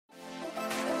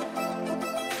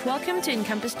Welcome to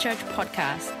Encompass Church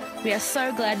podcast. We are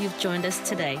so glad you've joined us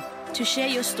today. To share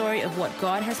your story of what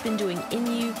God has been doing in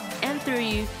you and through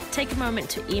you, take a moment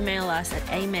to email us at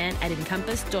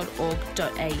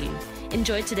amen@encompass.org.au.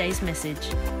 Enjoy today's message.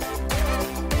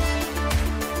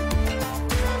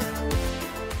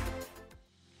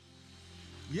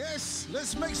 Yes,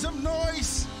 let's make some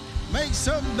noise. Make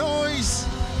some noise.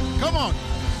 Come on.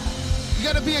 You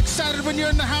got to be excited when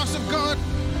you're in the house of God.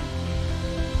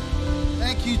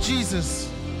 Thank you,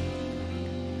 Jesus.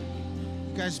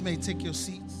 You guys may take your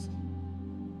seats.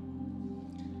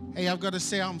 Hey, I've got to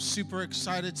say I'm super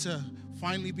excited to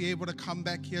finally be able to come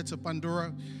back here to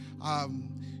Bandura. Are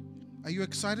you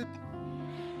excited?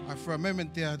 For a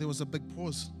moment there was a big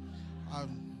pause.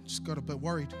 Just got a bit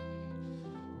worried.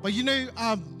 But you know,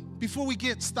 before we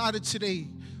get started today,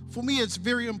 for me it's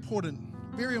very important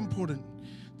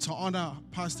to honor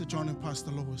Pastor John and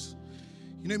Pastor Lois.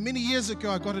 You know, many years ago,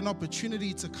 I got an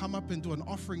opportunity to come up and do an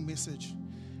offering message.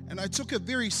 And I took it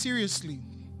very seriously.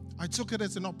 I took it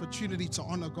as an opportunity to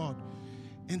honor God.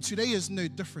 And today is no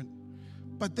different.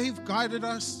 But they've guided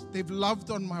us. They've loved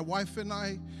on my wife and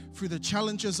I through the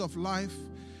challenges of life.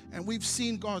 And we've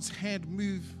seen God's hand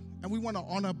move. And we want to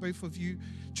honor both of you.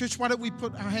 Church, why don't we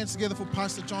put our hands together for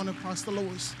Pastor John and Pastor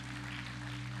Lois?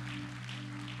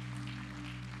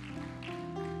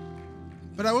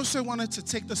 But I also wanted to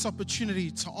take this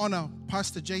opportunity to honor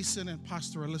Pastor Jason and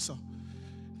Pastor Alyssa.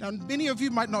 Now, many of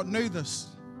you might not know this,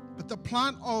 but the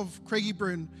plant of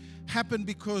Craigieburn happened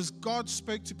because God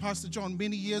spoke to Pastor John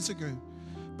many years ago.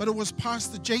 But it was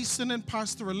Pastor Jason and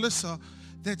Pastor Alyssa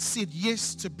that said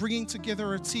yes to bringing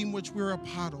together a team which we're a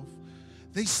part of.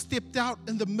 They stepped out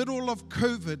in the middle of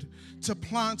COVID to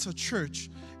plant a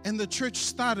church, and the church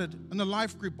started in a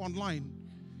life group online.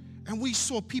 And we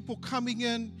saw people coming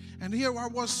in, and here I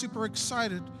was super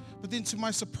excited. But then to my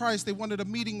surprise, they wanted a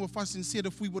meeting with us and said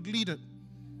if we would lead it.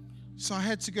 So I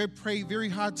had to go pray very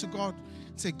hard to God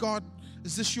and say, God,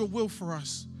 is this your will for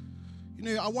us? You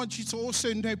know, I want you to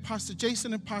also know Pastor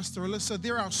Jason and Pastor Alyssa,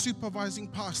 they're our supervising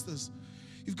pastors.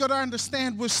 You've got to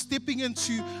understand we're stepping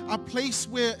into a place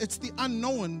where it's the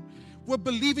unknown. We're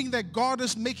believing that God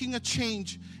is making a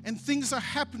change and things are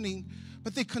happening,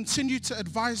 but they continue to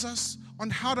advise us on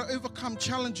how to overcome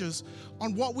challenges,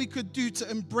 on what we could do to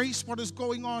embrace what is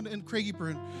going on in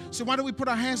Craigieburn. So why don't we put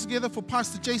our hands together for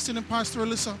Pastor Jason and Pastor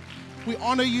Alyssa. We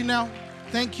honor you now.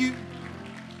 Thank you.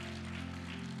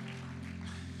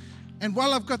 And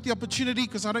while I've got the opportunity,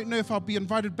 because I don't know if I'll be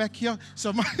invited back here,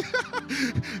 so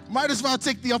might as well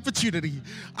take the opportunity.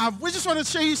 We just want to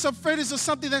show you some photos of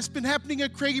something that's been happening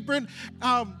at Craigieburn.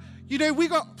 You know, we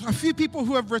got a few people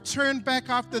who have returned back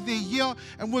after their year,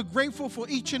 and we're grateful for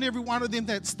each and every one of them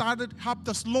that started, helped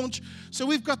us launch. So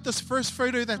we've got this first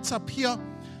photo that's up here.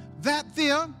 That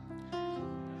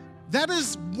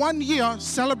is 1 year,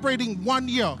 celebrating 1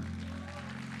 year.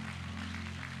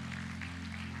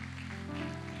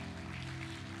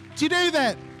 Do you know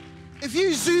that? If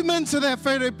you zoom into that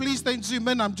photo, please don't zoom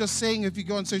in. I'm just saying if you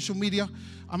go on social media,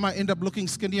 I might end up looking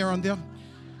skinnier on there.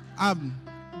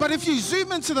 But if you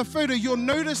zoom into the photo, you'll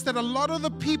notice that a lot of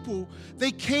the people,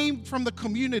 they came from the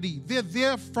community. They're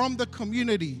there from the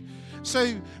community.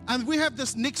 So, and we have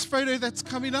this next photo that's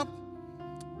coming up.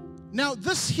 Now,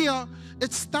 this here,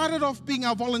 it started off being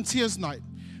our volunteers night.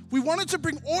 We wanted to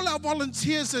bring all our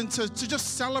volunteers in to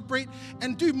just celebrate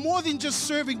and do more than just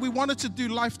serving. We wanted to do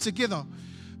life together.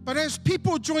 But as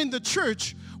people joined the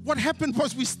church, what happened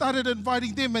was we started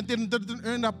inviting them, and then it didn't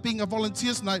end up being a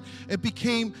volunteers night. It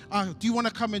became, do you want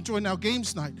to come and join our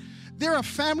games night? There are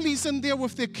families in there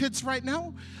with their kids right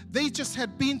now. They just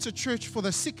had been to church for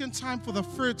the second time, for the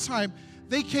third time.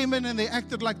 They came in and they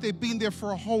acted like they've been there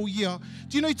for a whole year.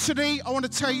 Do you know, today I want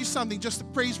to tell you something, just a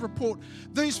praise report.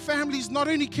 Those families not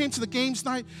only came to the games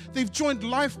night, they've joined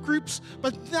life groups,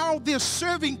 but now they're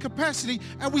serving capacity,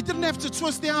 and we didn't have to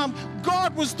twist their arm.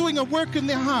 God was doing a work in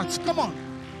their hearts. Come on.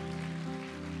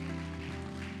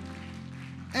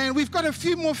 And we've got a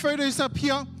few more photos up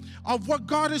here of what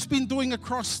God has been doing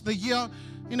across the year.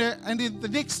 You know, and then the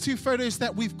next two photos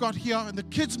that we've got here, and the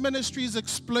kids' ministry is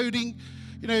exploding.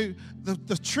 You know,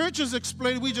 the church is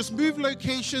exploding. We just moved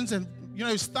locations and, you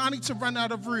know, starting to run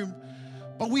out of room.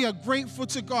 But we are grateful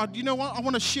to God. You know what? I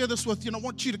want to share this with you, and I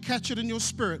want you to catch it in your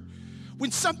spirit. When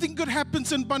something good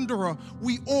happens in Bandura,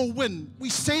 we all win.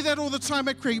 We say that all the time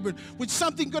at Craigieburn. When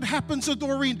something good happens at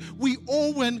Doreen, we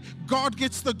all win. God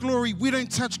gets the glory. We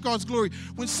don't touch God's glory.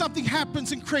 When something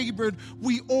happens in Craigieburn,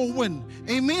 we all win.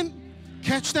 Amen?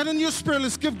 Catch that in your spirit.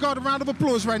 Let's give God a round of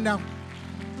applause right now.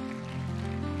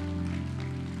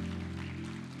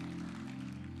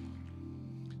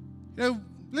 You know,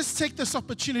 Let's take this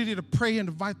opportunity to pray and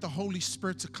invite the Holy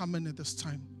Spirit to come in at this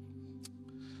time.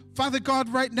 Father God,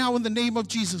 right now in the name of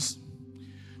Jesus,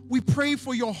 we pray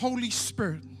for your Holy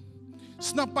Spirit.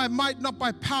 It's not by might, not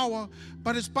by power,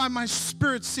 but it's by my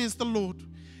Spirit, says the Lord.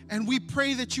 And we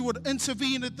pray that you would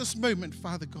intervene at this moment,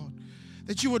 Father God,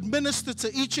 that you would minister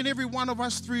to each and every one of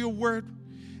us through your word.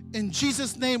 In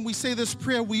Jesus' name, we say this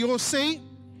prayer. We all say,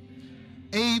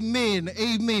 amen,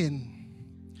 amen.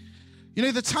 You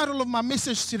know, the title of my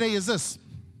message today is this: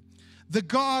 the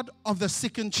God of the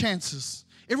second chances.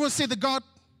 Everyone say the God.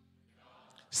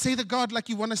 Say the God like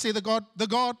you want to say the God. The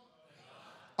God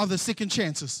of the second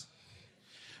chances.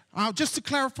 Just to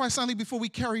clarify something before we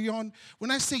carry on,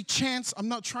 when I say chance, I'm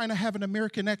not trying to have an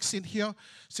American accent here.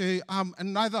 So,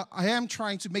 and neither I am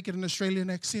trying to make it an Australian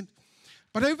accent.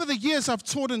 But over the years, I've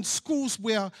taught in schools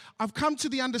where I've come to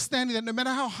the understanding that no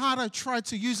matter how hard I try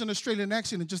to use an Australian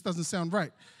accent, it just doesn't sound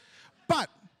right. But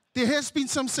there has been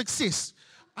some success.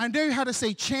 I know how to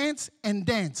say chance and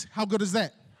dance. How good is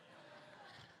that?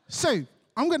 So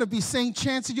I'm going to be saying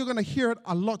chance, and you're going to hear it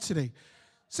a lot today.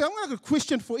 So I'm going to have a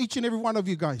question for each and every one of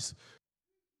you guys.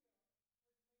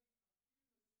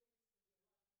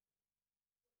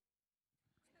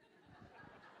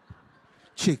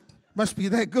 Check. Must be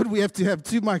that good. We have to have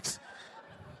 2 mics.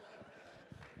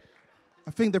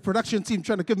 I think the production team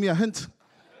trying to give me a hint.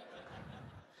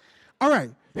 All right.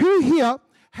 Who here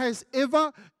has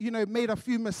ever, made a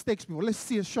few mistakes before? Let's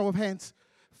see a show of hands.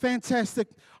 Fantastic.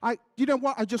 You know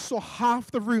what? I just saw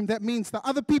half the room. That means the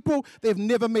other people, they've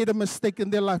never made a mistake in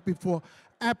their life before.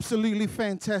 Absolutely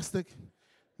fantastic.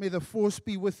 May the force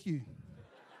be with you.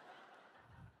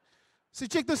 So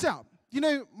check this out.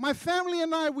 My family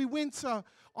and I, we went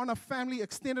on a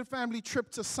extended family trip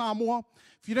to Samoa.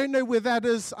 If you don't know where that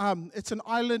is, it's an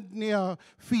island near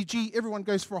Fiji. Everyone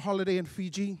goes for a holiday in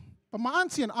Fiji. But my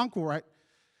auntie and uncle, right,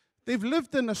 they've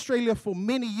lived in Australia for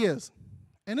many years.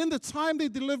 And in the time they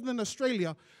lived in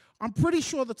Australia, I'm pretty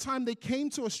sure the time they came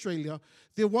to Australia,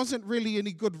 there wasn't really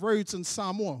any good roads in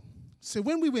Samoa. So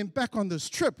when we went back on this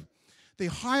trip, they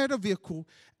hired a vehicle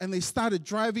and they started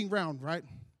driving around, right?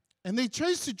 And they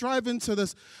chose to drive into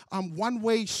this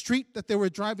one-way street that they were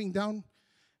driving down,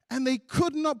 and they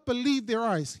could not believe their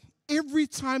eyes. Every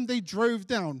time they drove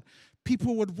down,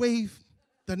 people would wave.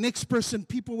 The next person,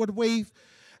 people would wave.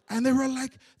 And they were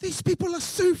like, these people are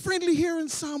so friendly here in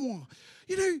Samoa.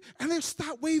 And they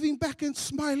start waving back and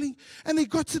smiling. And they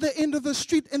got to the end of the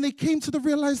street, and they came to the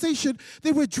realization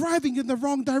they were driving in the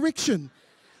wrong direction.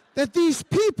 That these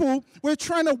people were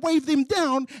trying to wave them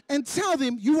down and tell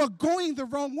them, you are going the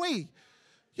wrong way.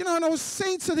 And I was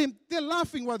saying to them, they're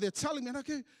laughing while they're telling me, and I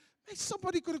go, hey,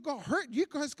 somebody could have got hurt. You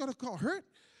guys could have got hurt.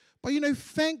 But,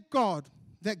 thank God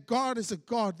that God is a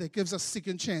God that gives us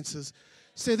second chances.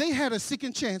 So they had a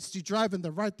second chance to drive in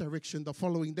the right direction the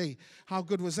following day. How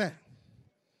good was that?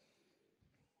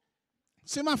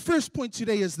 So my first point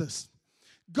today is this: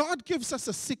 God gives us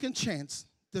a second chance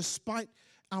despite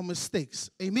our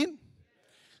mistakes. Amen?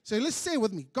 So let's say it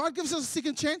with me. God gives us a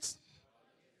second chance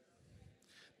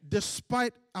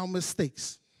despite our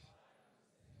mistakes.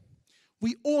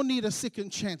 We all need a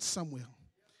second chance somewhere.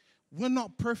 We're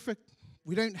not perfect.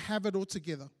 We don't have it all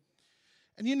together.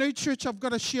 And church, I've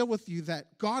got to share with you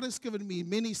that God has given me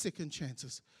many second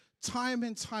chances, time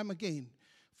and time again,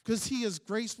 because He is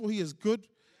graceful, He is good.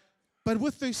 But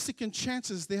with those second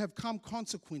chances, there have come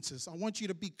consequences. I want you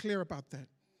to be clear about that.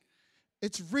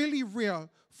 It's really rare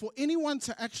for anyone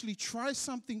to actually try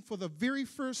something for the very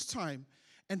first time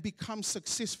and become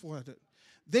successful at it.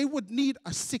 They would need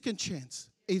a second chance,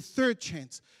 a third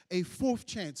chance, a fourth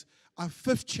chance, a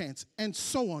fifth chance, and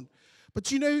so on. But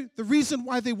the reason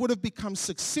why they would have become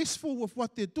successful with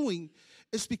what they're doing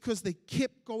is because they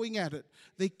kept going at it.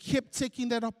 They kept taking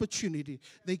that opportunity.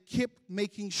 They kept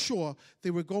making sure they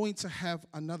were going to have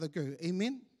another go.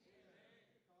 Amen?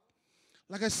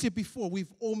 Like I said before,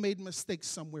 we've all made mistakes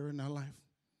somewhere in our life.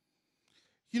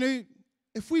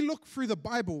 If we look through the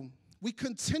Bible, we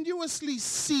continuously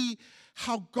see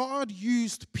how God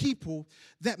used people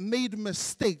that made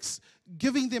mistakes,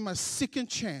 giving them a second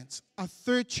chance, a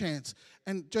third chance,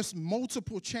 and just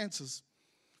multiple chances.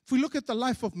 If we look at the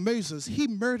life of Moses, he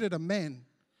murdered a man.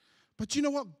 But you know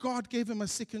what? God gave him a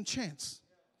second chance.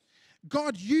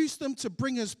 God used him to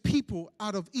bring his people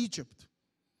out of Egypt.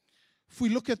 If we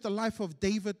look at the life of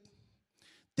David,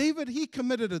 he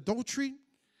committed adultery.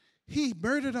 He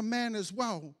murdered a man as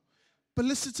well. But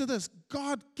listen to this.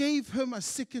 God gave him a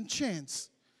second chance.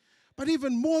 But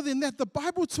even more than that, the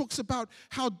Bible talks about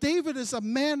how David is a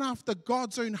man after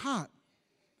God's own heart.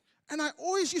 And I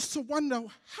always used to wonder,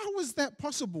 how is that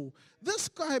possible? This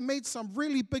guy made some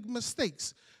really big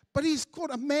mistakes, but he's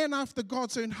called a man after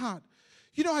God's own heart.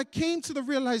 You know, I came to the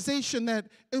realization that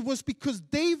it was because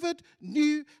David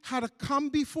knew how to come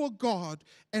before God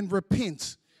and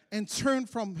repent and turn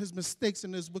from his mistakes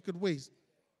and his wicked ways.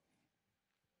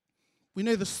 We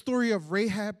know the story of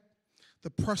Rahab, the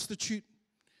prostitute.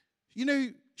 You know,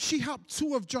 she helped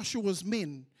two of Joshua's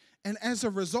men, and as a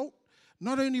result,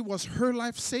 not only was her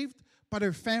life saved, but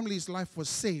her family's life was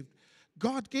saved.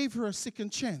 God gave her a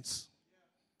second chance.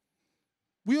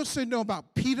 We also know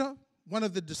about Peter, one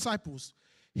of the disciples.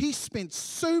 He spent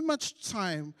so much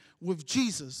time with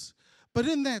Jesus, but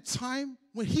in that time,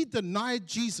 when he denied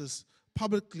Jesus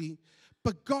publicly,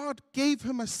 but God gave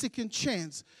him a second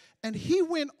chance, and he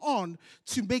went on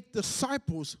to make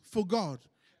disciples for God.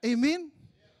 Amen?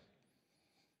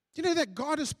 You know that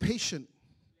God is patient.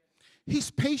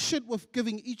 He's patient with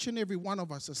giving each and every one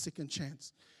of us a second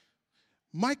chance.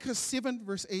 Micah 7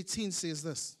 verse 18 says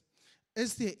this,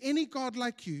 "Is there any God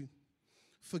like you,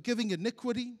 forgiving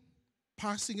iniquity,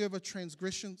 passing over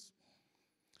transgressions?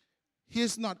 He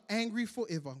is not angry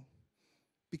forever,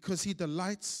 because he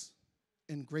delights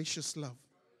in gracious love."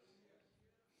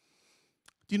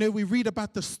 Do you know, we read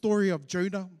about the story of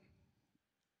Jonah.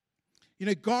 You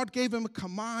know, God gave him a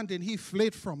command and he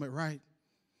fled from it, right?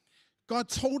 God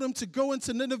told him to go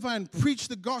into Nineveh and preach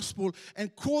the gospel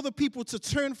and call the people to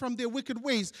turn from their wicked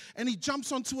ways. And he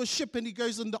jumps onto a ship and he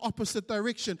goes in the opposite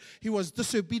direction. He was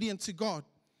disobedient to God.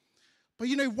 But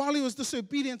you know, while he was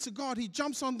disobedient to God, he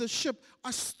jumps on the ship.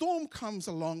 A storm comes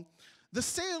along. The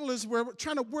sailors were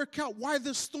trying to work out why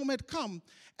this storm had come.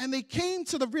 And they came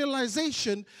to the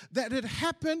realization that it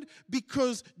happened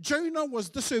because Jonah was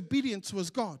disobedient to his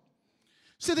God.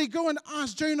 So they go and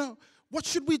ask Jonah, "What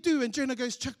should we do?" And Jonah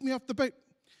goes, "Chuck me off the boat."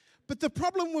 But the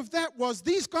problem with that was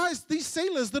these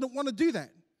sailors didn't want to do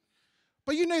that.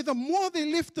 But you know, the more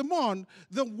they left him on,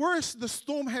 the worse the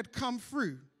storm had come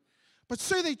through. But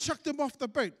so they chucked him off the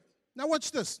boat. Now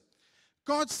watch this.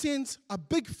 God sends a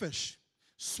big fish,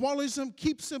 swallows him,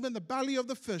 keeps him in the belly of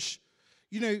the fish,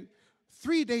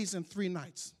 3 days and 3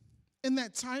 nights. In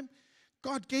that time,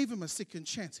 God gave him a second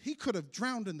chance. He could have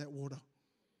drowned in that water.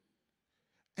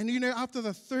 And you know, after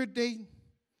the 3rd day,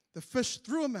 the fish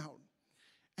threw him out,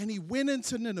 and he went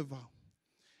into Nineveh,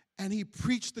 and he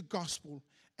preached the gospel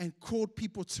and called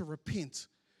people to repent.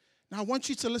 Now, I want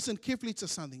you to listen carefully to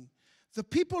something. The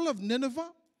people of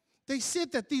Nineveh, they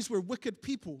said that these were wicked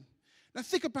people. Now,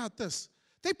 think about this.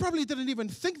 They probably didn't even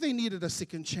think they needed a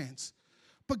second chance.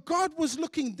 But God was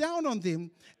looking down on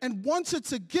them and wanted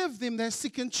to give them their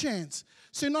second chance.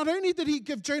 So not only did he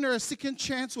give Jonah a second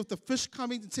chance with the fish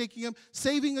coming and taking him,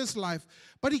 saving his life,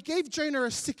 but he gave Jonah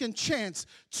a second chance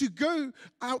to go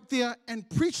out there and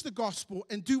preach the gospel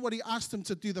and do what he asked him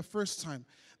to do the first time.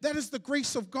 That is the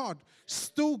grace of God,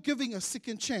 still giving a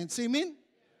second chance. Amen?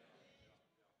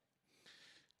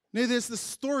 Now, there's the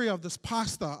story of this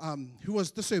pastor who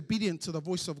was disobedient to the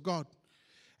voice of God.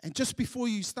 And just before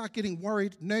you start getting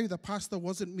worried, no, the pastor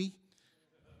wasn't me.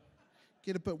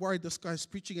 Get a bit worried, this guy's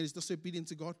preaching and he's disobedient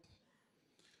to God.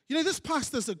 You know, this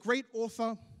pastor's a great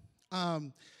author.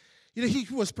 He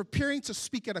was preparing to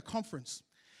speak at a conference.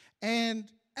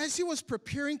 And as he was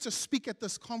preparing to speak at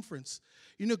this conference,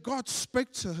 God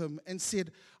spoke to him and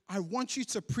said, "I want you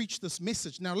to preach this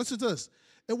message." Now, listen to this.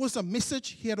 It was a message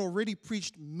he had already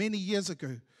preached many years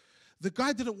ago. The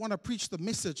guy didn't want to preach the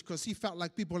message because he felt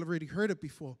like people had already heard it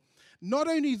before. Not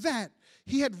only that,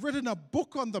 he had written a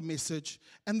book on the message,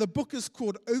 and the book is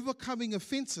called Overcoming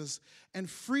Offenses and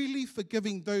Freely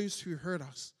Forgiving Those Who Hurt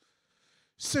Us.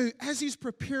 So as he's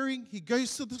preparing, he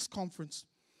goes to this conference,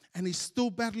 and he's still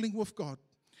battling with God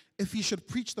if he should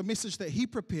preach the message that he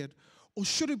prepared, or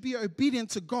should he be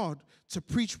obedient to God to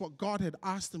preach what God had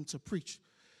asked him to preach.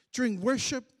 During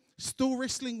worship, still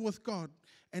wrestling with God,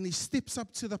 and he steps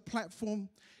up to the platform.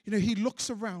 He looks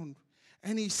around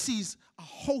and he sees a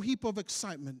whole heap of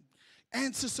excitement,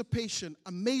 anticipation,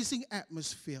 amazing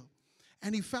atmosphere.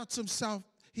 And he felt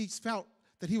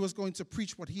that he was going to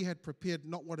preach what he had prepared,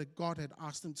 not what God had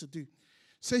asked him to do.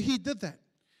 So he did that.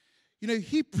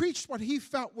 He preached what he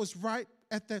felt was right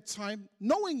at that time,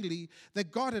 knowingly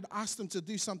that God had asked him to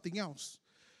do something else.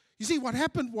 You see, what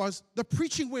happened was the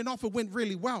preaching went off. It went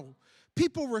really well.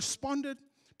 People responded.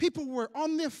 People were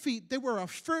on their feet. They were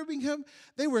affirming him.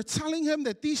 They were telling him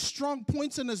that these strong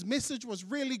points in his message was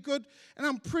really good. And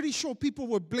I'm pretty sure people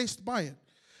were blessed by it.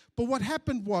 But what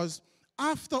happened was,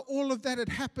 after all of that had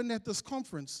happened at this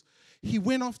conference, he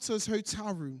went off to his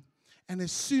hotel room. And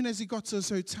as soon as he got to his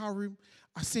hotel room,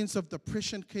 a sense of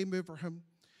depression came over him.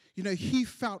 He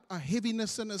felt a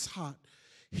heaviness in his heart.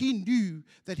 He knew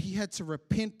that he had to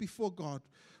repent before God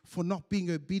for not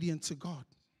being obedient to God.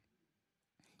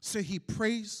 So he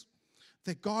prays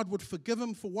that God would forgive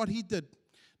him for what he did,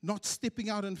 not stepping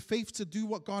out in faith to do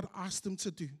what God asked him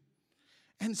to do.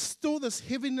 And still this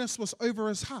heaviness was over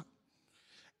his heart.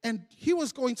 And he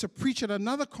was going to preach at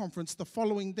another conference the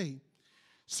following day.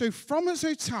 So from his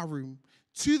hotel room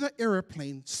to the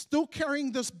airplane, still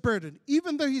carrying this burden,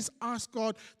 even though he's asked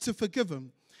God to forgive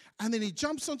him. And then he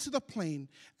jumps onto the plane,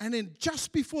 and then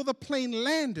just before the plane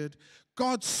landed,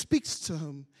 God speaks to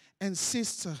him and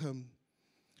says to him,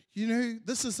 you know,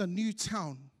 this is a new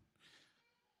town.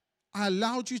 I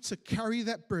allowed you to carry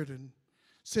that burden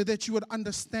so that you would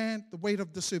understand the weight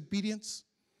of disobedience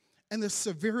and the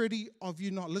severity of you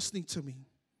not listening to me.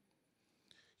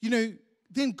 You know,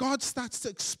 then God starts to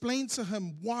explain to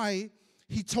him why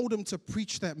he told him to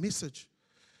preach that message.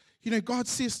 You know, God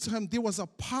says to him, there was a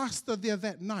pastor there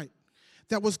that night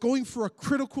that was going through a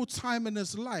critical time in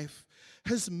his life.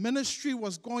 His ministry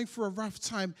was going through a rough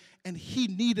time, and he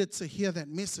needed to hear that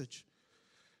message.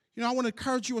 You know, I want to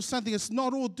encourage you with something. It's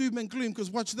not all doom and gloom, because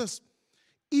watch this.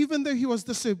 Even though he was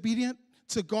disobedient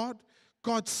to God,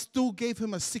 God still gave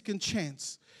him a second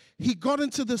chance. He got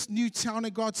into this new town,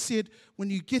 and God said,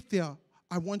 when you get there,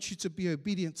 I want you to be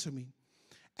obedient to me.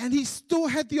 And he still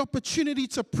had the opportunity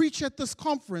to preach at this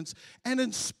conference and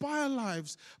inspire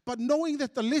lives. But knowing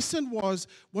that the lesson was,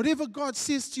 whatever God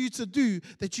says to you to do,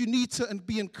 that you need to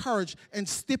be encouraged and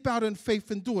step out in faith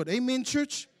and do it. Amen,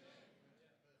 church?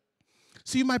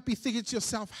 So you might be thinking to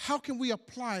yourself, how can we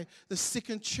apply the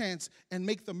second chance and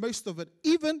make the most of it,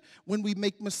 even when we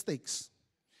make mistakes?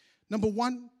 Number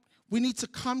one, we need to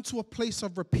come to a place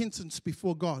of repentance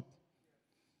before God.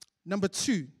 Number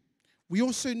two, we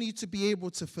also need to be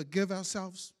able to forgive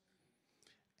ourselves.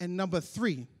 And number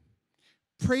three,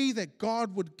 pray that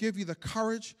God would give you the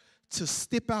courage to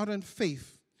step out in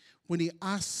faith when he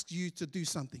asks you to do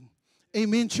something.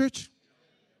 Amen, church?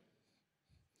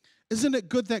 Isn't it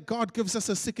good that God gives us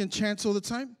a second chance all the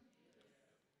time?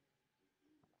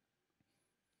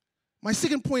 My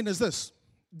second point is this.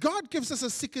 God gives us a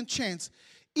second chance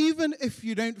even if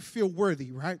you don't feel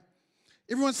worthy, right?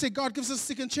 Everyone say, God gives us a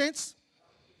second chance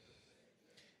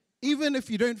even if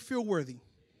you don't feel worthy.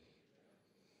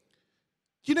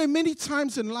 You know, many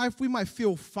times in life we might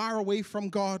feel far away from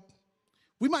God.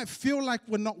 We might feel like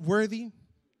we're not worthy.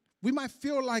 We might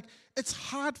feel like it's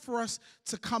hard for us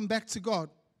to come back to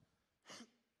God.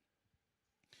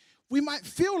 We might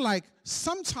feel like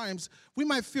sometimes we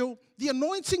might feel the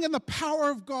anointing and the power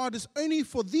of God is only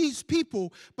for these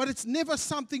people, but it's never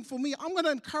something for me. I'm going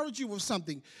to encourage you with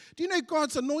something. Do you know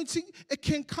God's anointing? It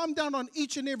can come down on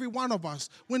each and every one of us.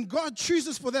 When God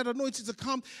chooses for that anointing to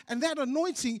come, and that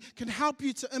anointing can help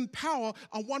you to empower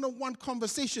a one-on-one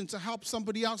conversation to help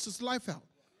somebody else's life out.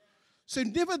 So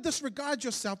never disregard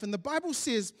yourself. And the Bible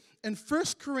says in 1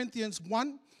 Corinthians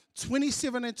 1,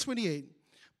 27 and 28,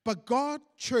 but God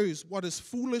chose what is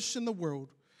foolish in the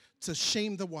world to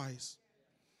shame the wise.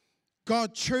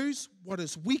 God chose what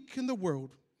is weak in the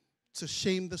world to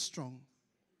shame the strong.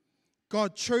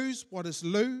 God chose what is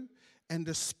low and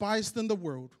despised in the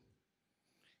world,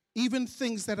 even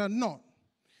things that are not,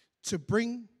 to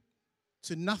bring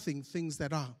to nothing things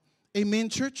that are. Amen,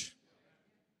 church?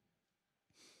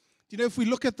 You know, if we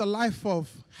look at the life of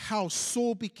how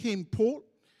Saul became Paul,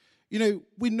 you know,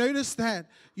 we notice that,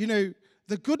 you know,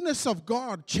 the goodness of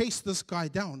God chased this guy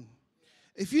down.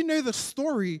 If you know the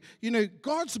story, you know,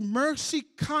 God's mercy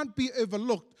can't be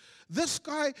overlooked. This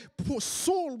guy,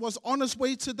 Saul, was on his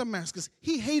way to Damascus.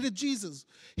 He hated Jesus.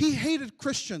 He hated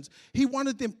Christians. He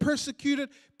wanted them persecuted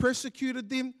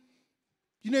them.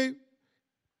 You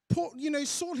know,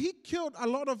 Saul, he killed a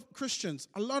lot of Christians,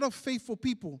 a lot of faithful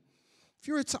people. If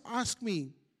you were to ask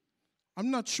me, I'm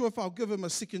not sure if I'll give him a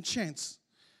second chance.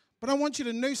 But I want you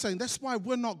to know something. That's why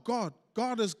we're not God.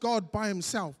 God is God by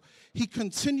himself. He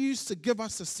continues to give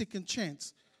us a second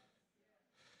chance.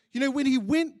 You know, when he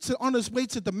went on his way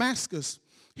to Damascus,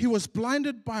 he was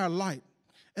blinded by a light.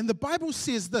 And the Bible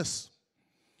says this,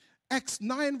 Acts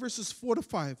 9 verses 4 to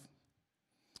 5.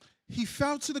 He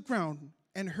fell to the ground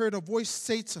and heard a voice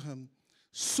say to him,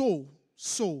 Saul,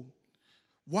 Saul,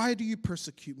 why do you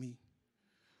persecute me?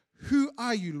 Who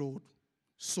are you, Lord?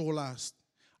 Saul asked.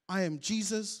 I am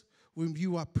Jesus, whom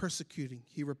you are persecuting,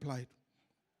 he replied.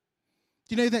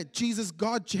 Do you know that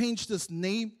God changed his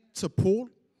name to Paul?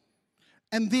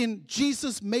 And then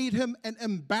Jesus made him an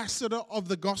ambassador of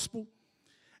the gospel.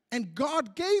 And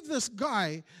God gave this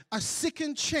guy a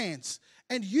second chance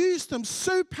and used him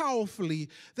so powerfully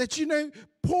that, you know,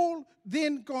 Paul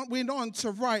then went on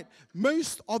to write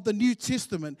most of the New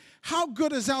Testament. How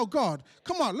good is our God?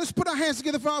 Come on, let's put our hands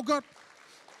together for our God.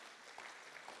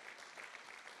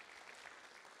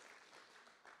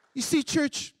 You see,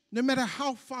 church, no matter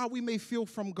how far we may feel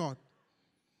from God,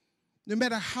 no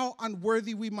matter how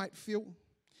unworthy we might feel,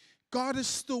 God is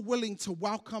still willing to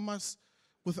welcome us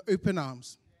with open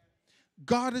arms.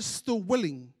 God is still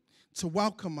willing to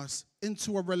welcome us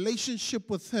into a relationship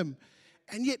with Him.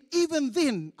 And yet, even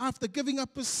then, after giving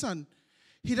up His Son,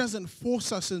 He doesn't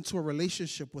force us into a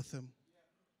relationship with Him.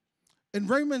 In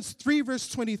Romans 3, verse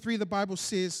 23, the Bible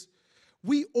says,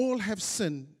 we all have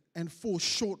sinned and fall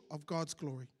short of God's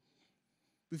glory.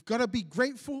 We've got to be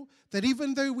grateful that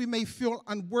even though we may feel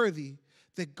unworthy,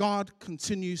 that God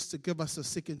continues to give us a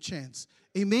second chance.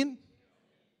 Amen?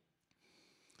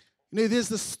 You know, there's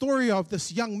the story of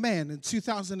this young man in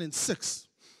 2006.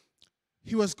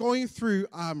 He was going through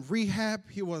rehab.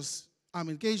 He was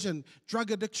engaged in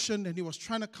drug addiction, and he was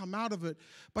trying to come out of it.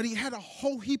 But he had a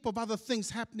whole heap of other things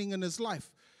happening in his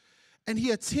life. And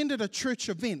he attended a church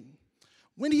event.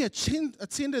 When he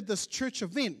attended this church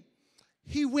event,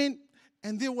 he went,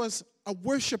 and there was a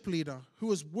worship leader who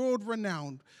was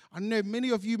world-renowned. I know many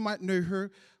of you might know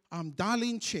her.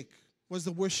 Darlene Chick was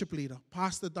the worship leader,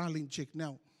 Pastor Darlene Chick.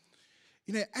 Now,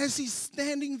 you know, as he's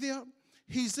standing there,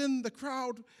 he's in the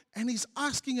crowd, and he's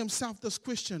asking himself this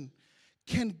question: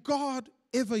 can God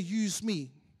ever use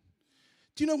me?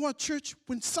 Do you know what, church?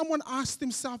 When someone asks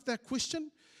themselves that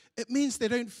question, it means they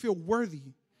don't feel worthy.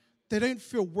 They don't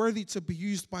feel worthy to be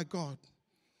used by God.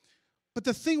 But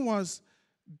the thing was,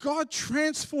 God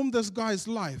transformed this guy's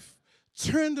life,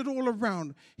 turned it all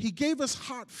around. He gave his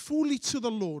heart fully to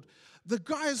the Lord. The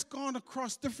guy has gone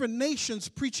across different nations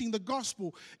preaching the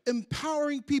gospel,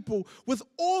 empowering people with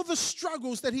all the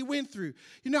struggles that he went through.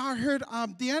 You know, I heard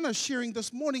Deanna sharing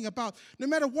this morning about no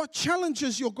matter what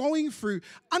challenges you're going through,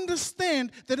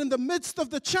 understand that in the midst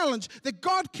of the challenge, that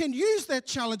God can use that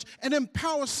challenge and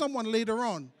empower someone later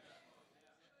on.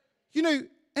 You know,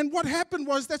 and what happened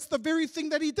was that's the very thing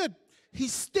that he did. He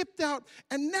stepped out,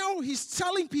 and now he's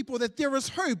telling people that there is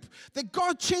hope, that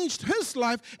God changed his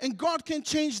life, and God can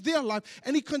change their life.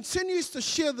 And he continues to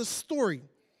share the story.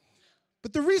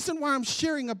 But the reason why I'm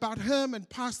sharing about him and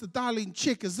Pastor Darlene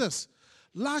Chick is this.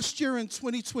 Last year in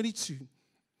 2022,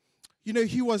 you know,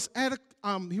 he was at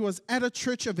a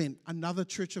church event, another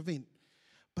church event.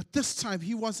 But this time,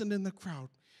 he wasn't in the crowd.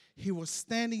 He was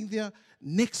standing there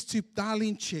next to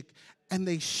Darlene Chick, and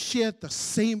they shared the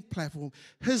same platform.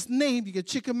 His name, you can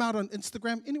check him out on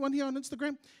Instagram. Anyone here on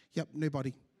Instagram? Yep,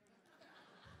 nobody.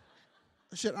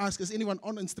 I should ask, is anyone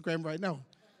on Instagram right now?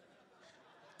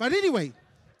 But anyway,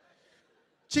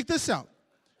 check this out.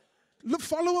 Look,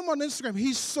 follow him on Instagram.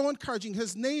 He's so encouraging.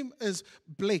 His name is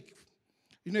Blake.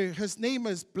 You know, his name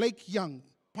is Blake Young,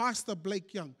 Pastor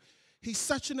Blake Young. He's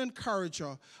such an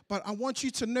encourager. But I want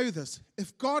you to know this.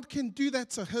 If God can do that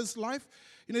to his life,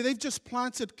 you know, they've just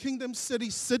planted Kingdom City,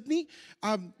 Sydney,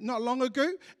 not long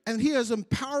ago, and he is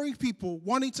empowering people,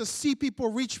 wanting to see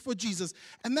people reach for Jesus,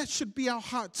 and that should be our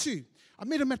heart too. I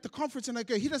met him at the conference, and I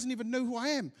go, he doesn't even know who I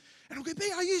am. And I go, man,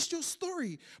 I used your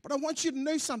story, but I want you to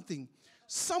know something.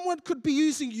 Someone could be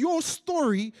using your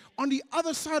story on the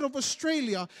other side of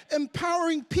Australia,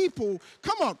 empowering people.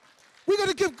 Come on. We're going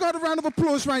to give God a round of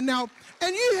applause right now.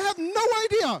 And you have no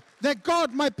idea that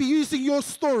God might be using your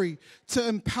story to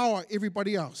empower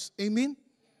everybody else. Amen?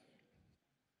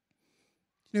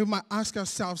 You know, we might ask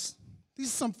ourselves, these are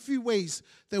some few ways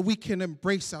that we can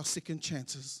embrace our second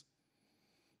chances.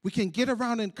 We can get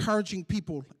around encouraging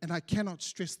people, and I cannot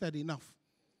stress that enough.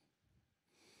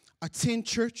 Attend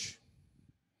church.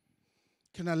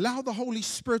 Can allow the Holy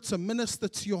Spirit to minister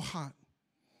to your heart.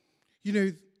 You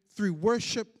know, through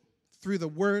worship, through the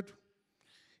word,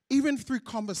 even through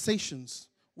conversations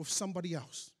with somebody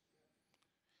else.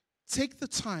 Take the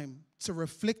time to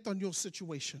reflect on your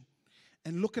situation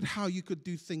and look at how you could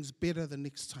do things better the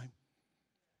next time.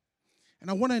 And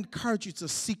I want to encourage you to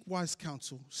seek wise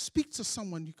counsel. Speak to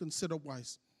someone you consider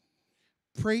wise.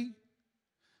 Pray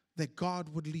that God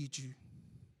would lead you.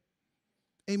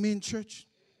 Amen, church?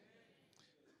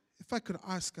 If I could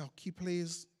ask our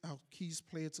keys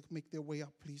player to make their way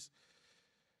up, please.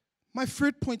 My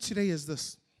third point today is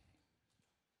this.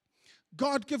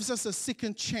 God gives us a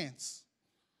second chance.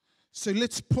 So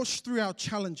let's push through our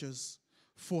challenges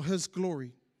for his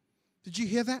glory. Did you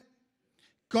hear that?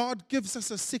 God gives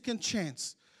us a second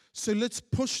chance. So let's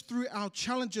push through our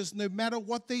challenges no matter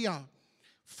what they are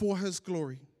for his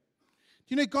glory. Do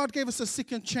you know God gave us a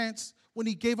second chance when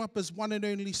he gave up his one and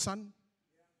only son?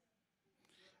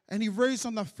 And he rose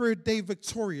on the third day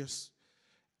victorious.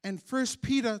 And 1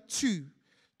 Peter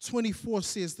 2:24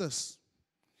 says this.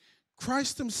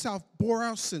 Christ himself bore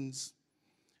our sins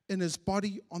in his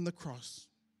body on the cross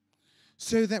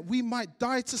so that we might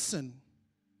die to sin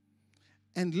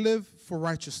and live for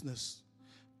righteousness.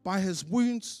 By his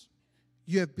wounds,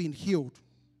 you have been healed.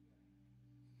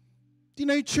 Do you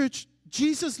know, church,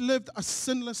 Jesus lived a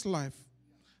sinless life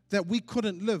that we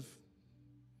couldn't live.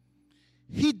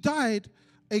 He died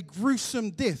a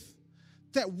gruesome death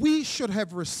that we should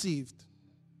have received.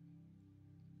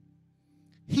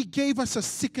 He gave us a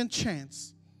second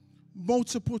chance,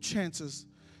 multiple chances,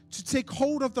 to take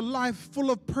hold of the life full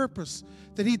of purpose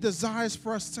that he desires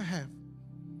for us to have.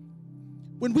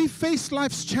 When we face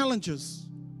life's challenges,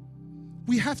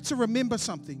 we have to remember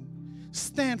something.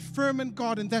 Stand firm in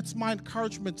God, and that's my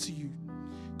encouragement to you.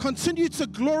 Continue to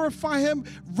glorify him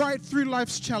right through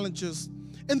life's challenges.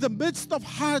 In the midst of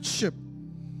hardship,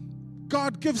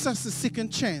 God gives us a second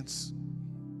chance.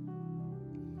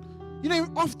 You know,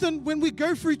 often when we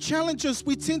go through challenges,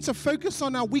 we tend to focus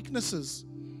on our weaknesses.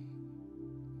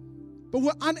 But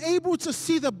we're unable to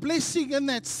see the blessing in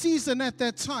that season at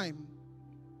that time.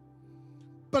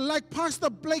 But like Pastor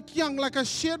Blake Young, like I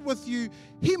shared with you,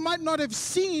 he might not have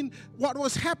seen what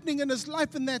was happening in his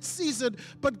life in that season,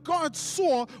 but God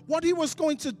saw what he was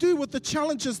going to do with the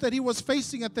challenges that he was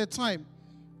facing at that time.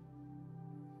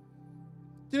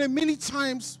 You know, many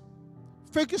times,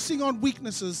 focusing on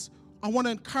weaknesses, I want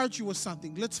to encourage you with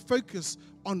something. Let's focus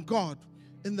on God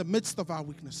in the midst of our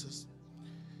weaknesses.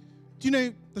 Do you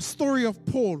know, the story of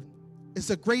Paul is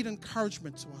a great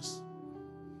encouragement to us.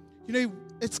 You know,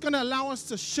 it's going to allow us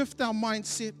to shift our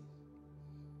mindset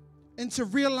into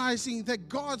realizing that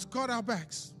God's got our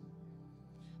backs.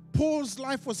 Paul's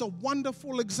life was a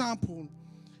wonderful example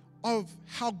of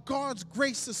how God's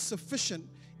grace is sufficient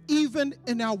even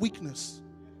in our weakness.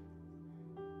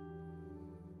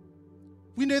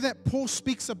 We know that Paul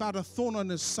speaks about a thorn on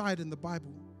his side in the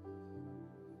Bible.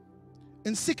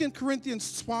 In 2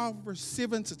 Corinthians 12, verse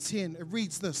 7 to 10, it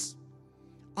reads this: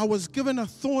 I was given a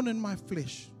thorn in my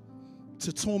flesh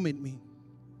to torment me.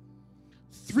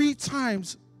 3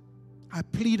 times I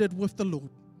pleaded with the Lord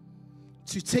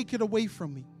to take it away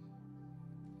from me.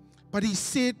 But he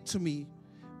said to me,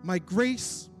 my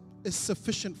grace is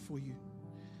sufficient for you.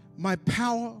 My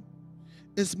power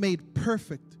is made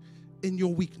perfect in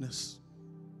your weakness.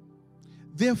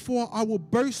 Therefore, I will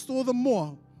boast all the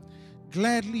more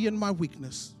gladly in my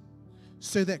weakness,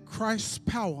 so that Christ's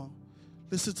power,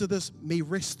 listen to this, may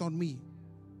rest on me.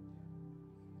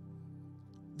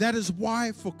 That is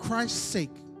why, for Christ's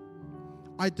sake,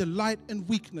 I delight in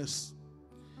weakness,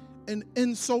 in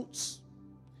insults,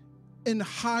 in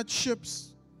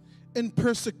hardships, in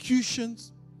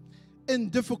persecutions, in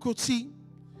difficulty.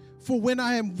 For when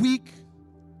I am weak,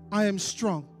 I am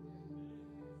strong.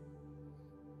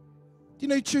 You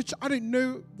know, church, I don't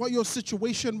know what your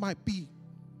situation might be.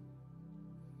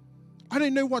 I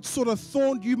don't know what sort of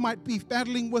thorn you might be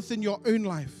battling with in your own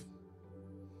life.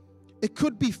 It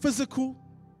could be physical.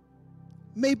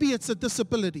 Maybe it's a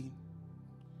disability.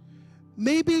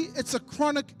 Maybe it's a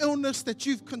chronic illness that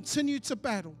you've continued to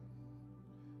battle.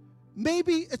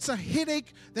 Maybe it's a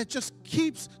headache that just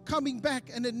keeps coming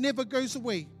back and it never goes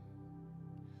away.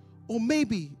 Or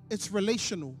maybe it's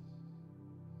relational.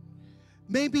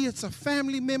 Maybe it's a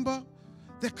family member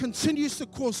that continues to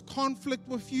cause conflict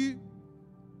with you.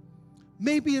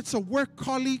 Maybe it's a work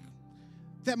colleague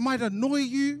that might annoy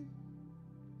you.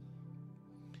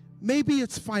 Maybe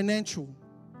it's financial.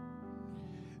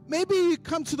 Maybe you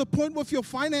come to the point with your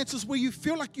finances where you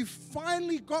feel like you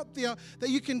finally got there, that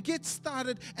you can get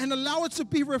started and allow it to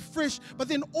be refreshed, but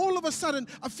then all of a sudden,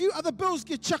 a few other bills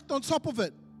get chucked on top of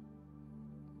it.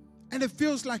 And it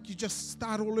feels like you just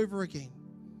start all over again.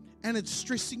 And it's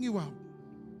stressing you out.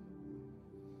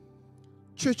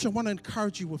 Church, I want to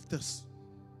encourage you with this.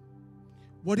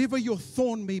 Whatever your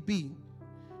thorn may be,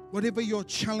 whatever your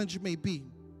challenge may be,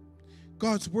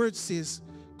 God's word says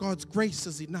God's grace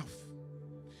is enough.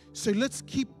 So let's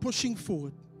keep pushing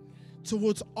forward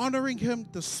towards honoring him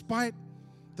despite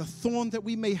the thorn that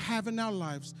we may have in our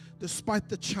lives, despite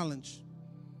the challenge.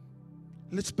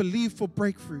 Let's believe for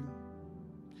breakthrough.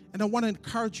 And I want to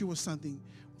encourage you with something.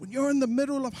 When you're in the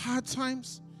middle of hard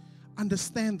times,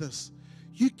 understand this.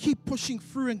 You keep pushing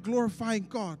through and glorifying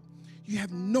God. You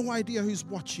have no idea who's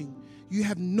watching. You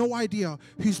have no idea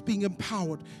who's being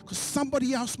empowered, because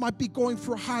somebody else might be going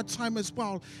through a hard time as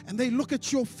well, and they look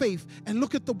at your faith and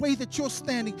look at the way that you're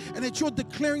standing and that you're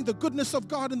declaring the goodness of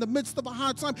God in the midst of a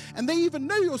hard time, and they even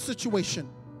know your situation.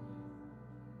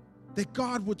 That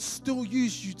God would still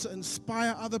use you to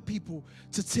inspire other people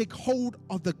to take hold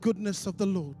of the goodness of the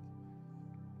Lord.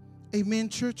 Amen,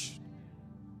 church?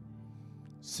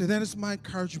 So that is my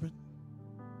encouragement.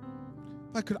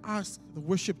 If I could ask the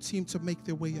worship team to make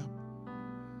their way up.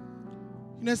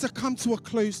 You know, as I come to a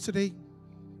close today,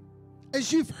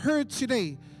 as you've heard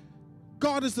today,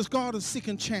 God is the God of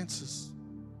second chances.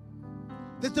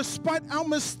 that despite our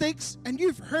mistakes, and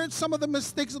you've heard some of the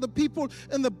mistakes of the people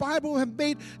in the Bible have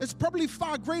made, it's probably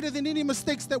far greater than any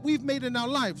mistakes that we've made in our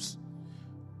lives.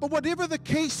 But whatever the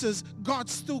case is, God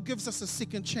still gives us a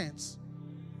second chance.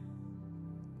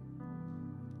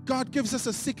 God gives us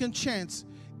a second chance,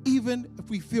 even if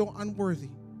we feel unworthy.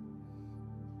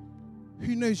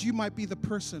 Who knows, you might be the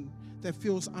person that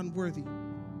feels unworthy.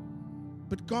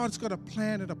 But God's got a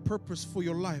plan and a purpose for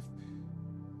your life.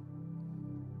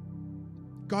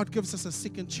 God gives us a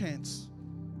second chance.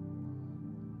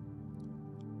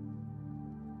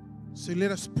 So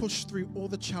let us push through all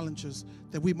the challenges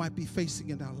that we might be facing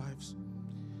in our lives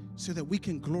so that we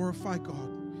can glorify God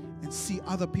and see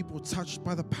other people touched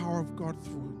by the power of God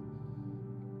through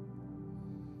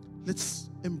it. Let's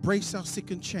embrace our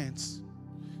second chance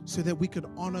so that we can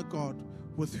honor God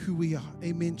with who we are.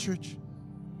 Amen, church?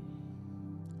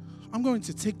 I'm going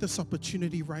to take this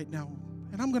opportunity right now,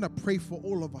 and I'm going to pray for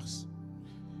all of us.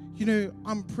 You know,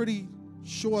 I'm pretty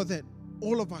sure that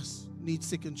all of us need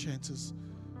second chances.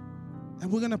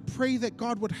 And we're going to pray that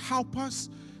God would help us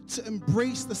to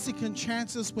embrace the second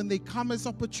chances when they come as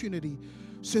opportunity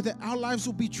so that our lives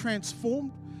will be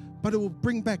transformed, but it will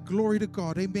bring back glory to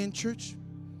God. Amen, church?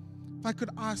 If I could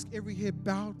ask every head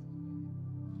bowed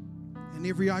and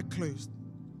every eye closed.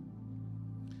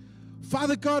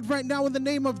 Father God, right now in the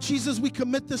name of Jesus, we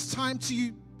commit this time to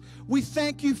you. We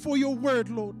thank you for your word,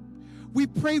 Lord. We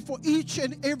pray for each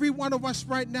and every one of us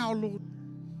right now, Lord.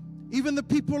 Even the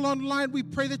people online, we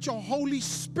pray that your Holy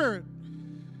Spirit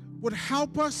would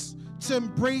help us to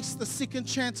embrace the second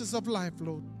chances of life,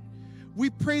 Lord. We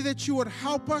pray that you would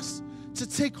help us to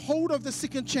take hold of the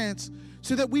second chance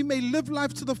so that we may live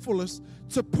life to the fullest,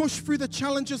 to push through the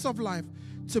challenges of life,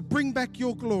 to bring back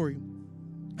your glory.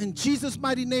 In Jesus'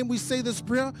 mighty name, we say this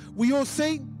prayer. We all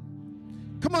say,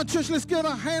 come on, church, let's give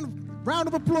a round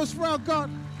of applause for our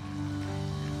God.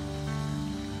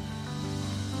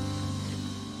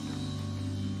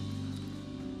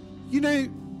 You know,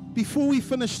 before we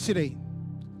finish today,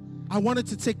 I wanted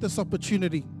to take this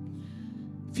opportunity.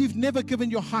 If you've never given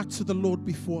your heart to the Lord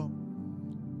before,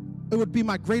 it would be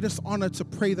my greatest honor to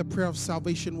pray the prayer of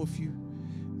salvation with you.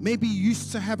 Maybe you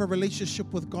used to have a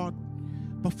relationship with God,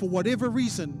 but for whatever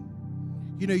reason,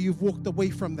 you know, you've walked away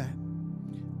from that.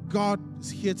 God is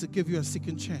here to give you a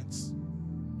second chance.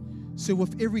 So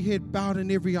with every head bowed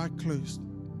and every eye closed,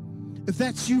 if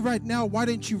that's you right now, why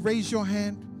don't you raise your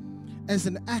hand as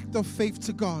an act of faith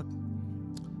to God?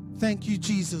 Thank you,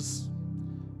 Jesus.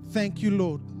 Thank you,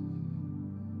 Lord.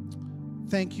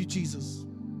 Thank you, Jesus.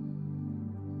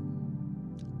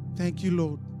 Thank you,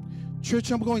 Lord.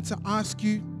 Church, I'm going to ask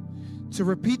you to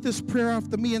repeat this prayer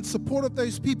after me in support of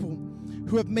those people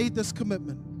who have made this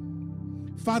commitment.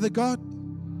 Father God,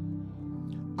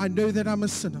 I know that I'm a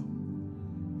sinner.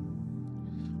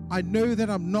 I know that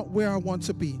I'm not where I want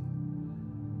to be.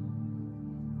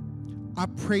 I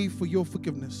pray for your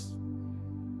forgiveness.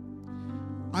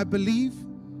 I believe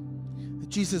that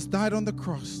Jesus died on the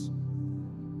cross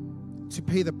to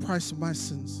pay the price of my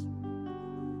sins.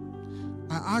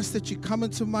 I ask that you come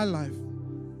into my life,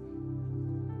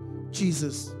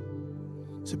 Jesus,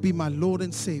 to be my Lord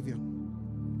and Savior.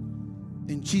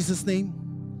 In Jesus' name,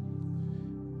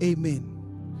 amen.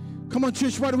 Come on,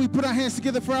 church, why don't we put our hands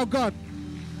together for our God?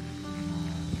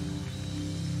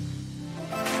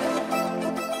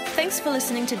 Thanks for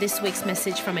listening to this week's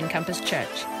message from Encompass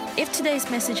Church. If today's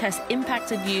message has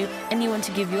impacted you and you want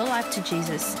to give your life to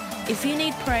Jesus, if you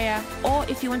need prayer, or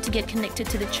if you want to get connected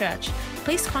to the church,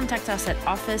 please contact us at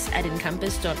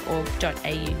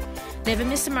office@encompass.org.au. Never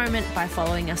miss a moment by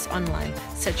following us online.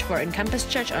 Search for Encompass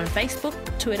Church on Facebook,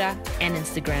 Twitter, and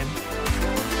Instagram.